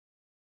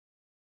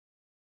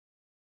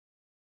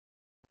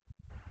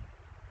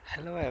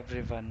Hello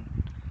everyone.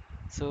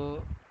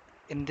 So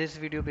in this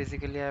video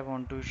basically I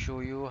want to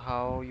show you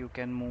how you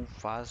can move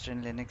fast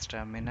in Linux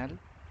terminal.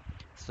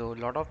 So a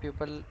lot of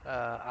people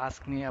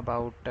ask me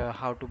about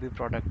how to be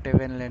productive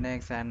in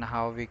Linux and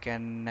how we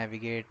can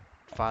navigate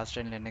fast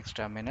in Linux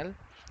terminal.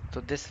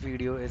 So this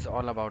video is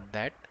all about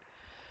that.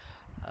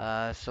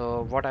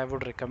 So what I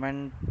would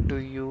recommend to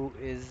you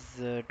is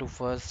to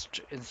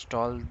first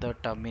install the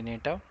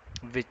Terminator,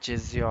 which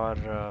is your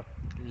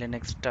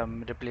Linux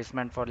term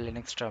replacement for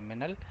Linux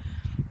terminal.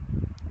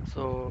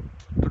 So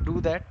to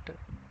do that,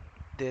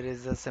 there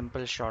is a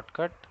simple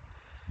shortcut.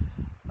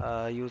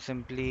 You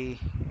simply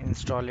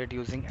install it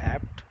using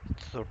apt.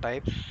 So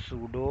type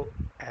sudo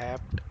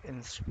apt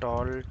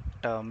install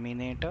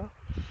terminator.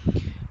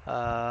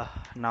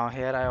 Now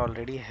here I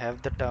already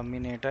have the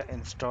terminator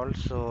installed,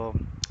 so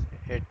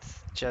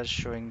it's just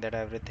showing that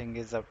everything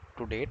is up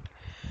to date.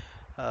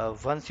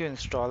 Once you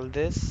install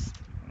this,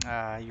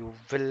 you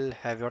will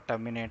have your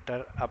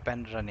terminator up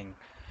and running.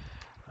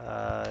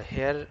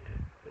 Here,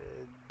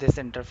 this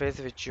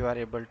interface which you are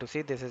able to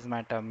see, this is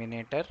my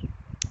terminator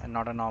and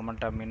not a normal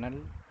terminal.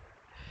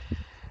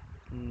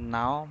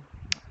 Now,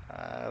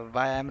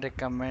 why I'm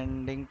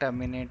recommending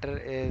terminator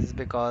is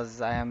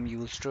because I am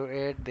used to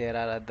it. There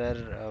are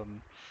other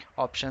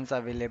options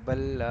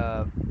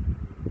available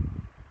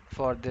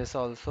for this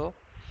also,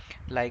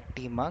 like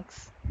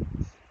tmux.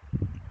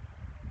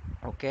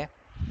 Okay.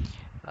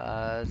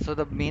 So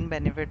the main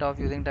benefit of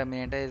using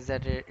Terminator is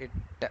that it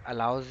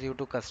allows you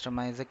to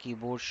customize the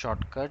keyboard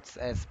shortcuts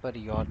as per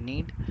your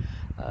need.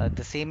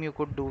 The same you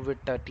could do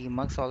with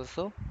Tmux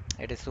also.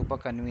 It is super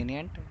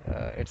convenient.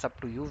 It's up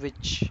to you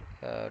which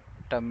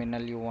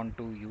terminal you want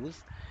to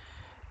use.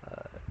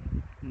 Uh,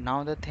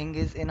 Now the thing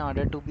is, in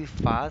order to be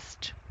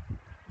fast,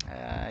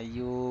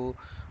 you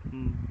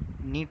mm,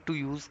 need to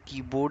use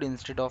keyboard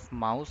instead of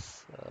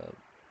mouse.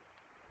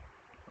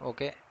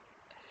 Okay,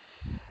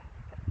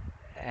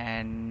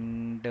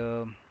 and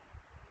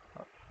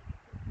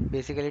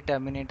basically,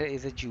 Terminator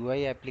is a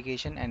GUI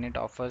application and it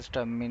offers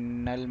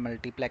terminal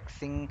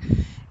multiplexing,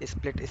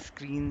 split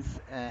screens,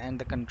 and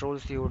the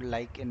controls you would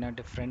like in a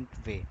different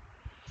way.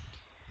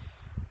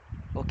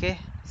 Okay,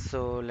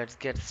 so let's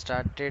get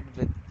started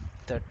with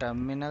the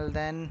terminal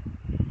then.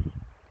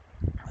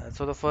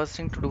 So the first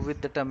thing to do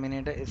with the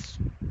Terminator is,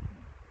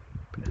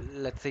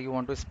 let's say you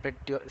want to split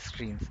your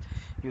screens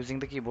using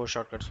the keyboard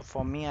shortcut. So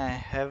for me, I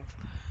have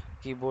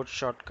keyboard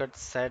shortcut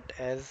set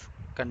as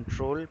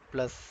control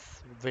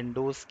plus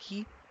Windows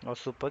key or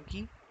super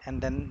key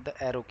and then the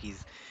arrow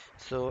keys.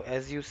 So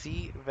as you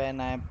see, when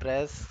I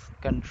press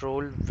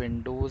control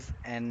Windows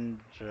and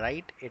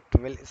right, it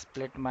will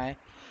split my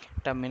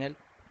terminal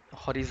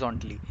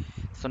horizontally.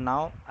 So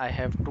now I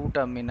have two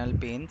terminal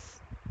panes,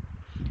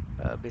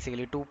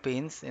 basically two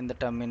panes in the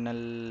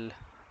terminal,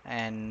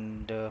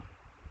 and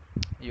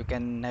you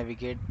can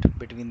navigate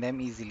between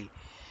them easily.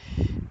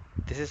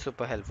 This is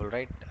super helpful,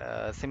 right?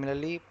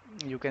 Similarly,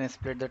 you can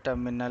split the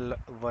terminal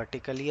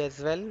vertically as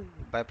well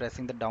by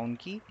pressing the down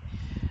key.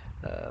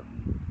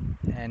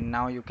 And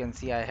now you can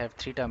see I have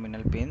three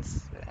terminal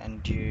panes,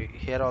 and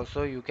here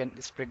also you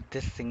can split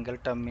this single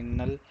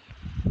terminal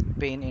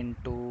pane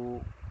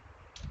into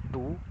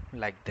two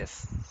like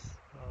this.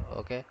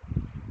 Okay.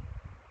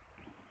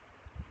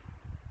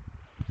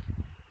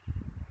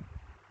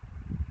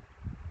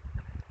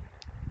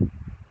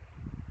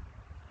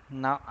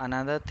 Now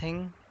another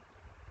thing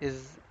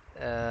is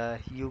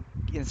you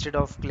instead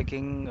of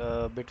clicking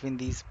between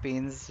these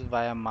panes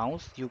via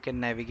mouse, you can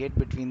navigate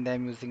between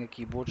them using a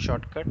keyboard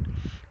shortcut,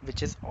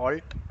 which is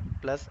Alt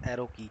plus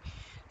arrow key.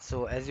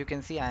 So as you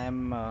can see, I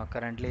am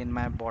currently in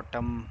my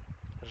bottom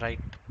right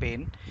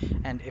pane,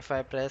 and if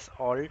I press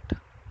Alt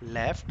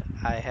left,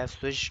 I have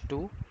switched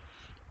to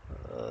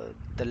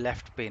the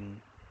left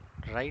pane,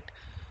 right?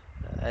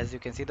 As you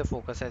can see, the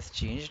focus has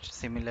changed.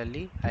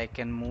 Similarly, I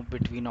can move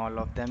between all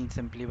of them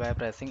simply by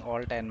pressing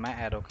Alt and my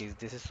arrow keys.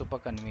 This is super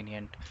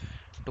convenient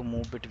to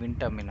move between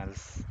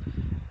terminals.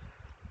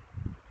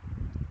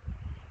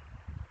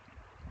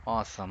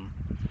 Awesome.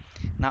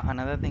 Now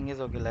another thing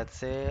is, okay, let's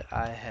say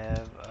I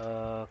have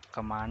a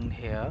command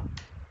here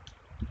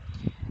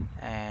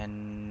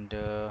and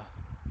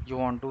you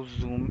want to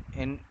zoom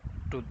in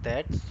to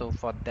that. So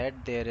for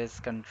that there is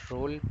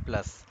control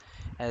plus.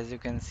 As you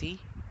can see,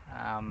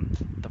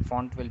 the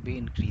font will be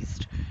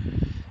increased,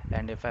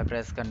 and if I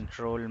press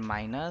control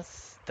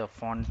minus, the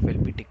font will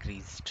be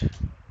decreased.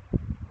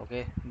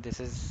 Okay, this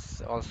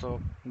is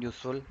also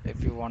useful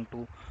if you want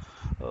to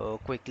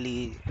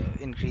quickly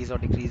increase or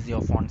decrease your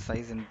font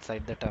size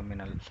inside the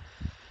terminal.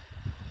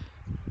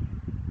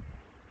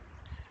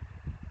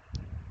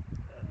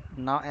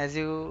 Now, as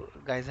you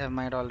guys have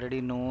might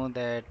already know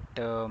that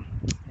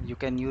you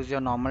can use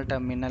your normal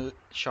terminal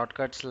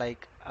shortcuts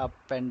like up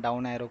and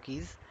down arrow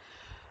keys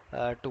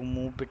to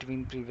move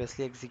between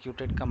previously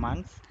executed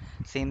commands.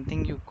 Same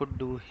thing you could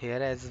do here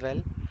as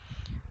well.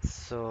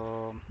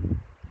 So,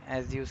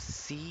 as you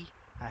see,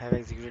 I have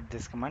executed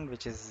this command,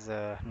 which is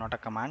not a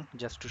command,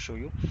 just to show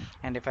you.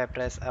 And if I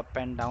press up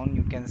and down,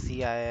 you can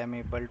see I am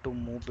able to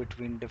move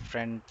between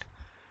different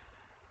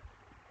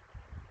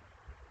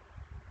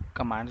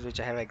commands which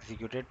I have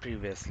executed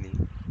previously.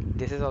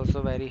 This is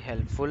also very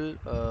helpful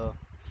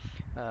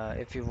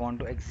if you want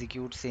to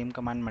execute same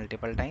command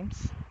multiple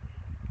times.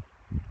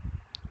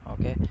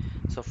 Okay,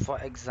 so for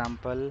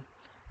example,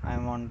 I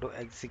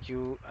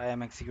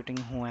am executing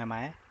who am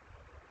I.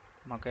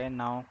 Okay,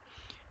 now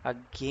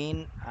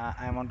again,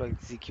 I want to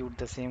execute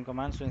the same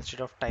command. So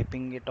instead of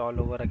typing it all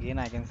over again,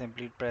 I can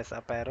simply press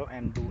up arrow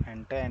and do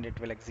enter, and it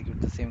will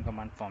execute the same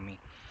command for me.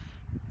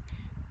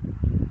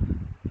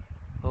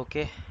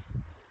 Okay,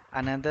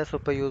 another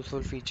super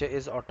useful feature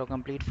is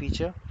autocomplete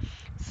feature.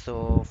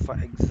 So for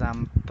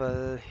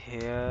example,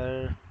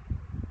 here,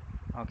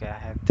 okay, I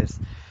have this.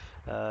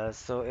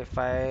 So if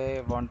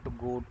I want to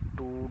go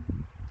to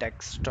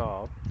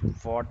desktop,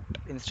 what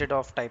instead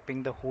of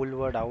typing the whole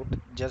word out,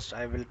 just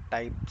I will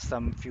type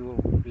some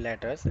few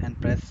letters and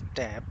press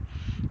tab,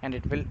 and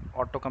it will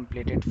auto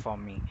complete it for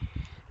me.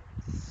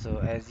 So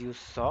as you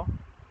saw,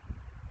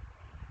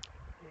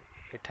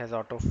 it has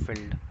auto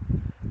filled.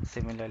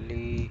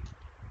 Similarly,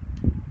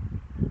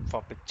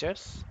 for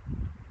pictures,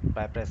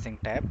 by pressing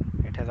tab,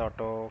 it has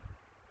auto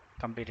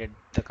completed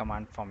the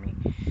command for me.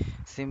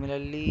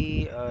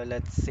 Similarly,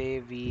 let's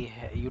say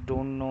you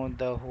don't know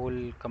the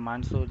whole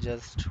command, so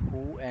just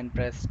who and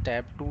press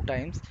tab two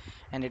times,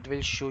 and it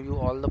will show you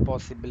all the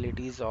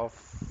possibilities of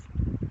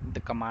the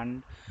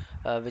command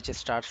which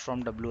starts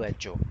from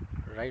WHO,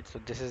 right? So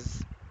this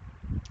is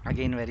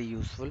again very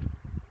useful.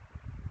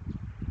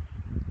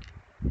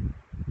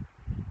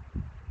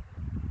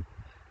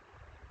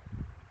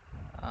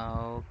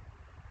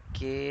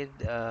 Okay,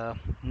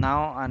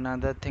 now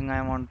another thing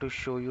I want to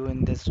show you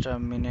in this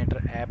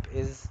Terminator app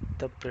is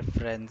the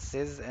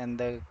preferences and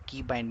the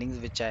key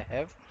bindings which I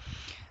have.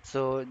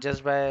 So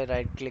just by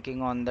right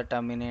clicking on the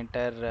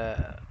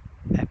Terminator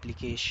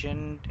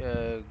application,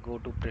 go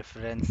to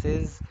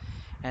preferences,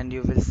 and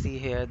you will see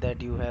here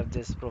that you have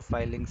this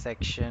profiling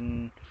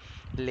section,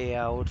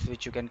 layouts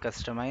which you can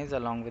customize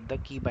along with the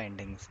key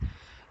bindings.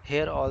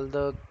 Here all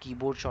the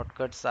keyboard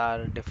shortcuts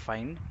are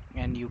defined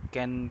and you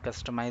can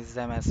customize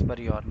them as per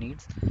your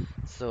needs.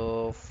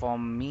 So for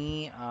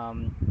me,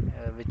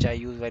 which I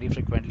use very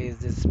frequently, is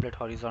this split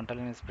horizontal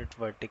and split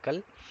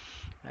vertical,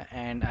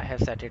 and I have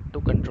set it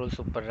to control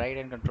super right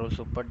and control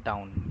super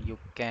down. You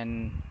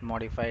can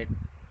modify it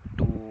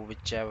to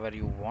whichever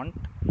you want.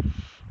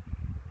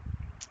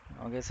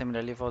 Okay,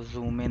 similarly for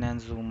zoom in and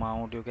zoom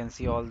out, you can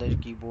see all the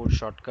keyboard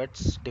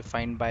shortcuts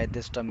defined by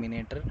this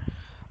Terminator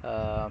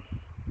uh,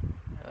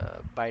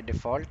 by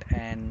default,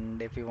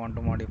 and if you want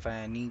to modify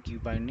any key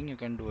binding, you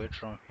can do it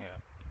from here.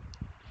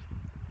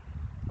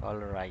 All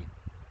right.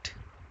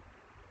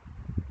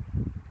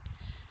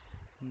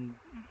 Mm,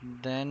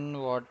 then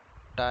what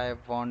I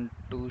want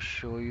to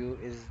show you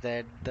is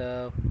that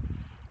the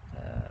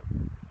uh,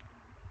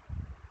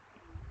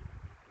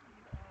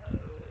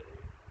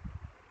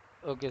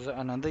 okay, so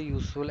another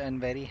useful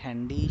and very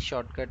handy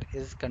shortcut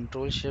is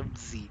Control Shift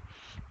Z.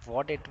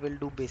 What it will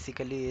do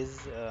basically is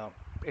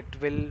it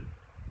will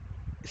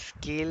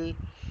scale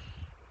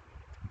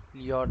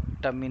your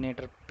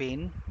Terminator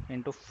pane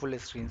into full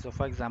screen. So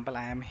for example,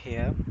 I am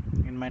here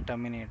in my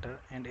Terminator,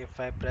 and if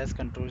I press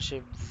Control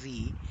Shift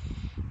Z,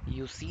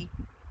 you see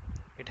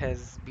it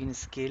has been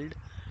scaled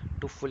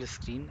to full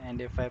screen,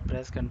 and if I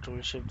press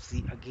Control Shift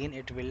Z again,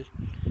 it will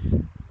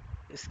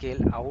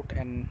scale out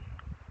and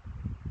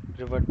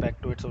revert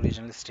back to its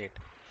original state.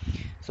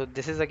 So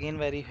this is again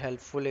very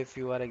helpful if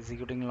you are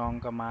executing long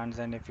commands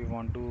and if you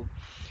want to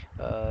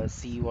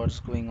see what's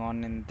going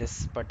on in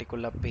this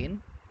particular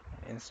pane.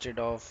 Instead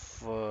of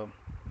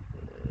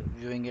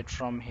viewing it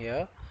from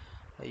here,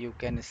 you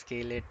can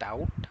scale it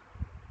out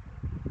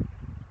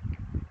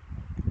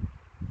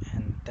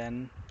and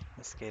then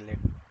scale it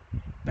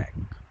back.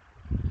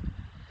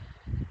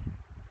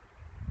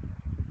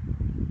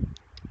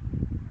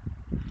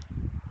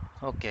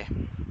 Okay,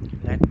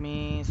 let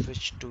me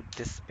switch to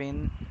this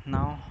pane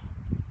now.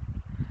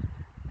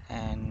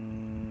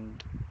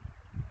 And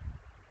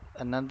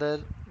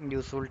another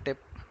useful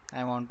tip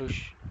I want to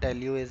tell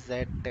you is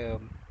that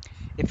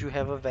if you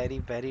have a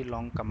very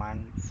long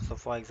command, so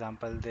for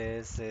example,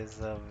 this is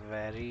a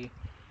very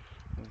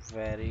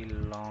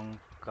long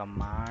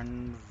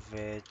command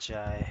which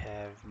I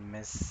have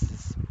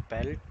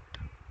misspelled.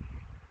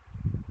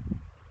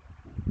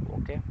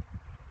 Okay,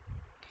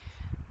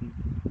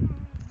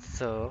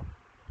 so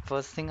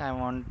first thing I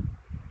want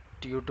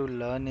you to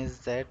learn is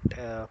that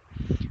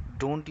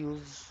don't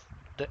use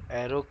the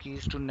arrow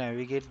keys to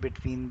navigate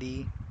between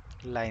the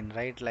line,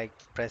 right? Like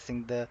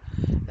pressing the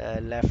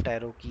left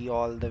arrow key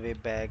all the way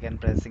back and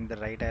pressing the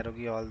right arrow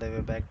key all the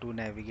way back to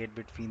navigate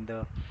between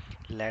the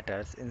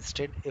letters.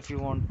 Instead, if you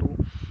want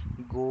to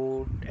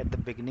go at the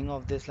beginning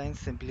of this line,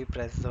 simply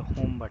press the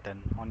home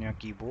button on your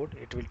keyboard.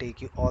 It will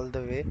take you all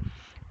the way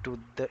to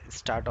the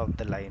start of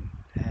the line.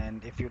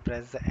 And if you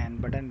press the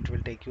end button, it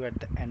will take you at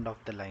the end of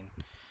the line.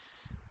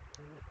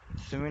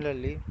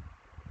 Similarly,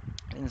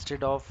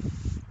 instead of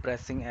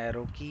pressing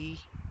arrow key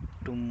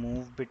to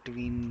move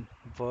between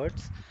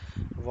words,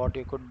 what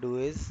you could do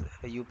is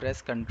you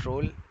press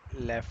control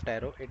left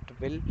arrow. It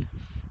will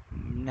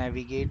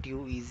navigate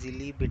you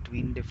easily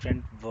between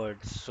different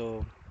words.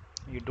 So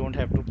you don't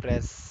have to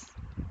press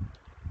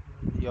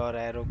your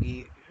arrow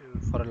key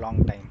for a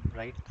long time,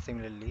 right?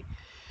 Similarly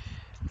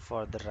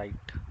for the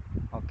right.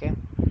 Okay.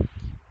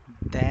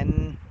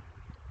 Then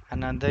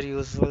another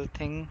useful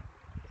thing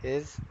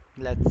is,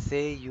 let's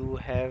say you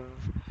have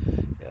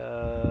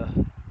uh,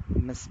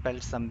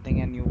 misspelled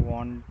something and you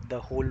want the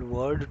whole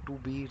word to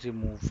be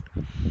removed.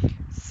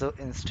 So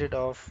instead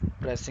of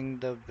pressing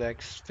the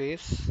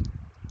backspace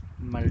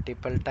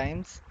multiple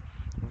times,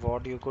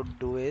 what you could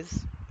do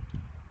is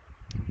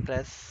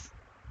press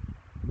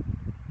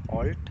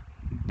Alt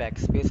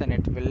backspace and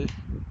it will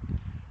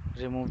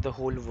remove the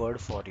whole word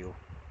for you,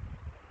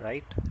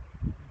 right?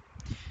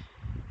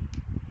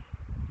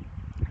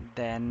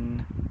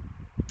 Then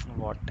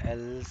what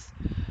else?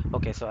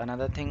 Okay, so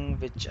another thing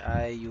which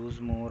I use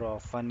more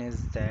often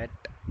is that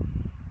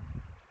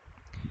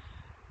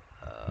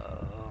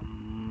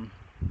um,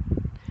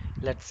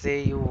 let's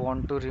say you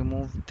want to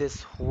remove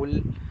this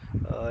whole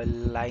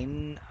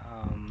line.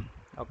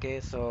 Okay,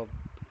 so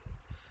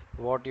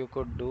what you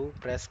could do,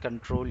 press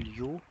Control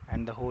U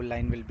and the whole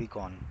line will be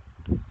gone.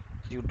 So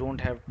you don't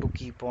have to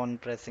keep on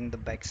pressing the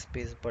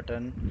backspace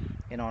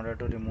button in order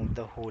to remove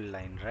the whole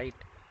line, right?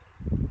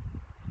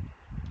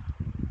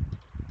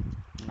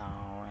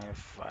 Now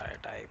if I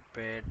type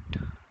it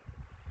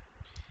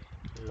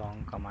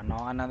long command.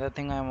 Now another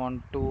thing I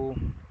want to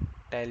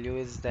tell you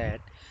is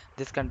that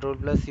this Control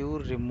plus U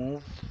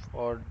remove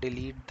or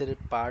delete the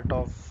part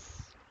of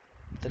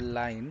the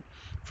line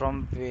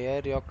from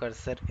where your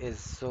cursor is.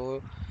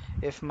 So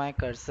if my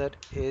cursor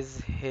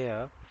is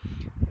here,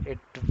 it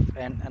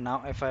and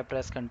now if I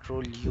press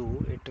Control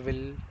U, it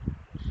will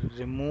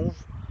remove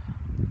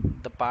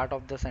the part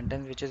of the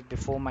sentence which is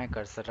before my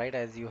cursor, right,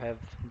 as you have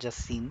just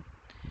seen.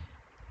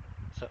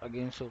 So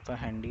again, super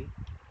handy.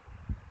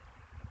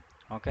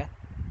 Okay.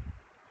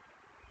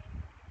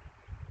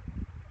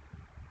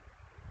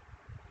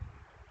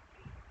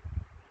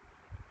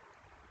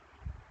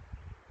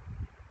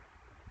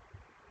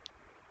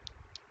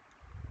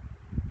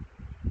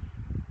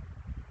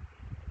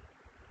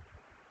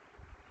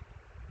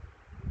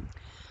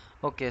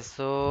 Okay,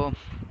 so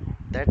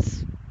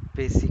that's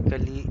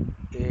basically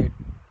it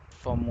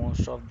for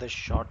most of the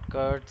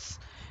shortcuts.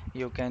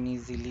 You can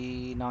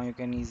easily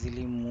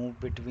move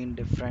between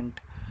different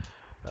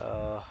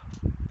uh,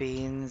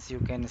 panes. You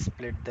can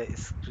split the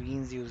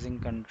screens using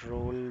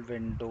control,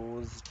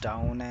 windows,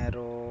 down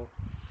arrow,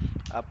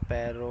 up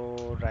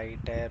arrow, right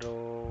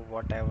arrow,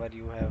 whatever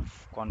you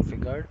have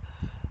configured.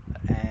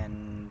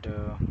 And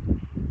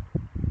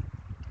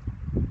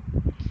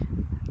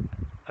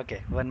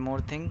okay, one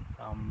more thing.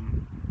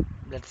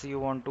 Let's say you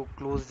want to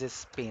close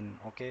this pane.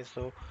 Okay,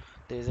 so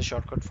there is a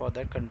shortcut for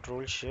that.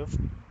 Control Shift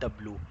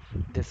W.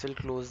 This will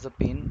close the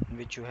pane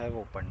which you have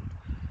opened.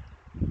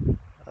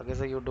 Okay,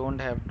 so you don't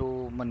have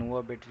to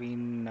maneuver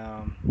between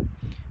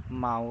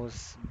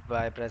mouse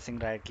by pressing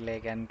right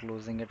click and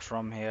closing it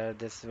from here.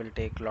 This will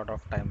take a lot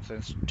of time. So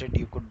instead,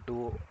 you could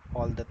do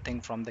all the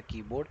thing from the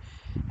keyboard,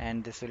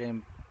 and this will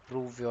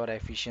improve your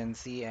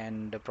efficiency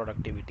and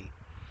productivity.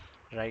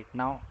 Right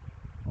now,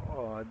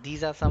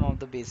 these are some of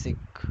the basic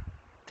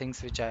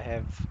things which I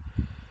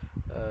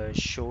have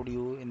showed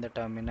you in the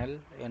terminal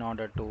in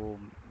order to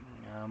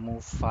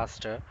move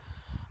faster.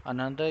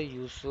 Another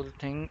useful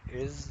thing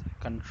is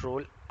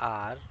Control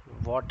R.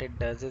 What it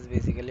does is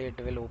basically it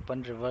will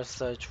open reverse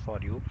search for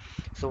you.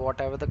 So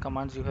whatever the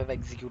commands you have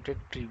executed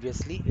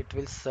previously, it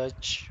will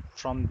search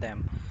from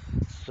them.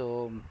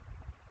 So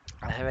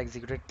I have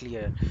executed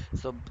clear.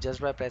 So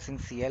just by pressing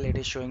CL, it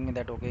is showing me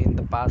that okay, in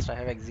the past I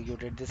have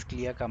executed this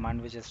clear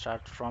command which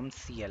starts from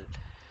CL.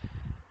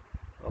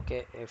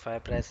 Okay, if I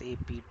press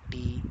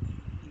APT,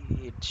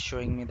 it's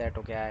showing me that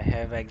okay, I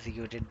have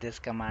executed this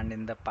command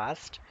in the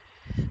past.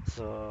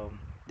 So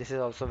this is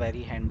also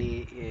very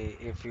handy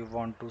if you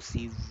want to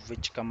see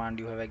which command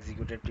you have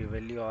executed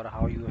previously or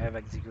how you have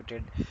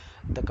executed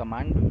the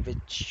command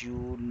which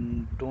you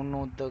don't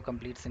know the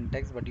complete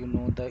syntax but you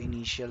know the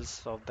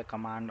initials of the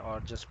command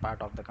or just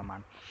part of the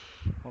command.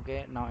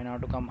 Okay, now in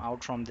order to come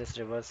out from this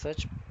reverse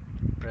search,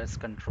 press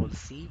Control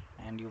C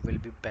and you will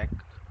be back.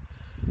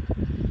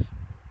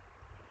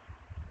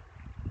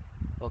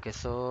 Okay,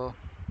 so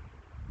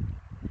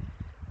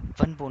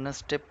one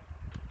bonus tip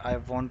I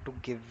want to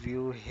give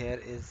you here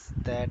is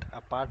that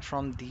apart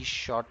from these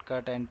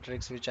shortcut and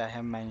tricks which I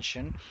have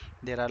mentioned,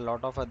 there are a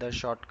lot of other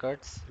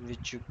shortcuts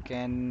which you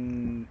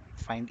can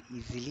find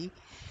easily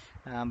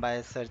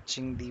by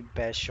searching the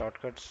best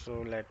shortcuts.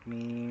 So let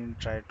me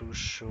try to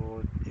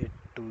show it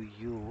to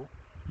you.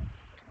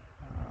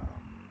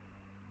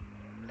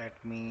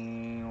 Let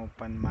me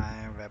open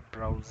my web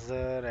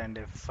browser and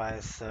if I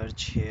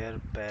search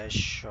here best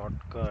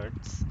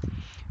shortcuts,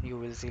 you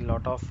will see a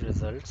lot of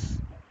results.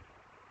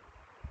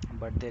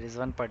 But there is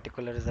one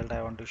particular result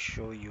I want to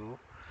show you,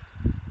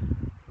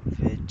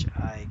 which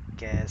I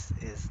guess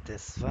is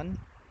this one.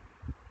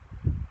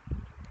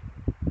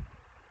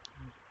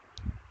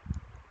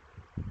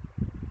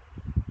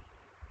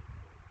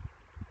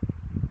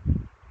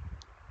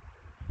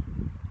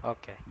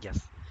 Okay, yes.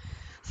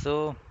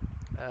 So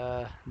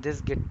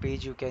this Git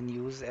page you can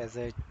use as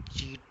a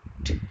cheat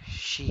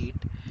sheet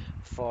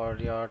for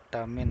your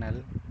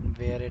terminal,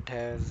 where it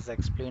has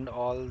explained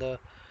all the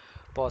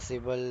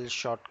possible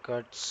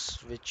shortcuts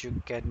which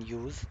you can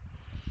use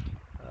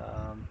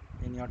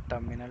in your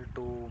terminal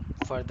to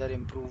further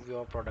improve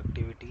your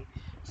productivity.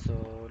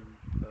 So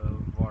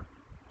what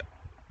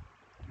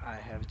I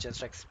have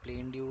just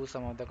explained you,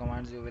 some of the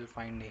commands you will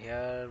find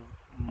here.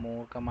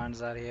 More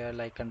commands are here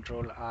like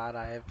control R.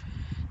 I have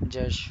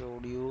just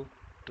showed you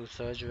to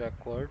search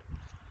backward.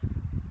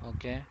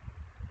 Okay,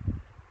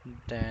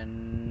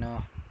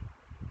 then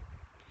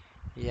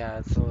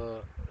yeah,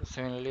 so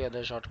similarly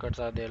other shortcuts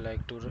are there, like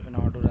in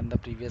order to run the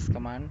previous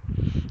command,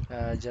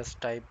 just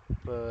type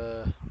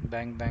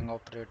bang bang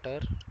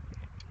operator.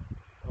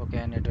 Okay,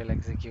 and it will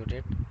execute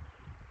it.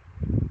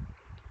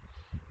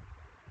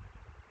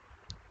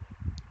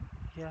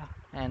 Yeah,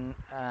 and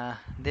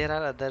there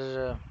are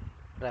other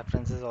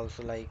references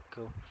also, like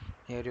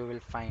here you will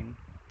find.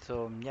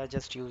 So yeah,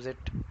 just use it.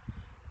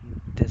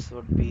 This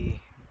would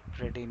be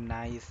pretty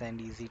nice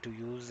and easy to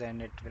use,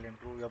 and it will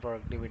improve your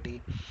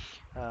productivity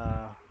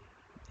uh,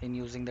 in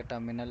using the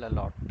terminal a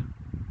lot.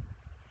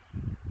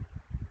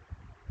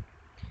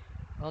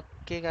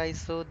 Okay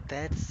guys, so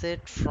that's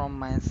it from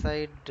my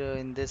side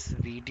in this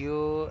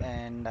video,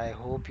 and I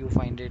hope you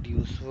find it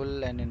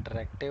useful and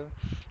interactive.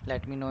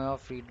 Let me know your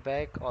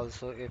feedback.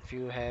 Also, if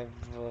you have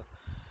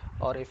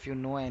or if you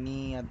know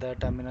any other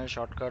terminal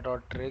shortcut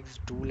or tricks,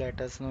 do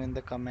let us know in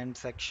the comment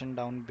section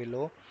down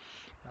below.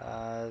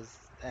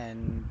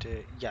 And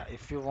yeah,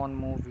 if you want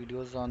more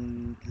videos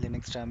on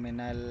Linux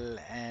terminal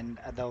and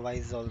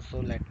otherwise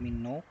also let me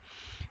know.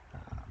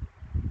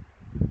 Uh,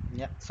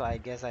 yeah, so I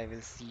guess I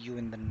will see you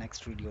in the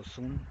next video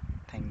soon.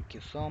 Thank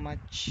you so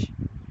much.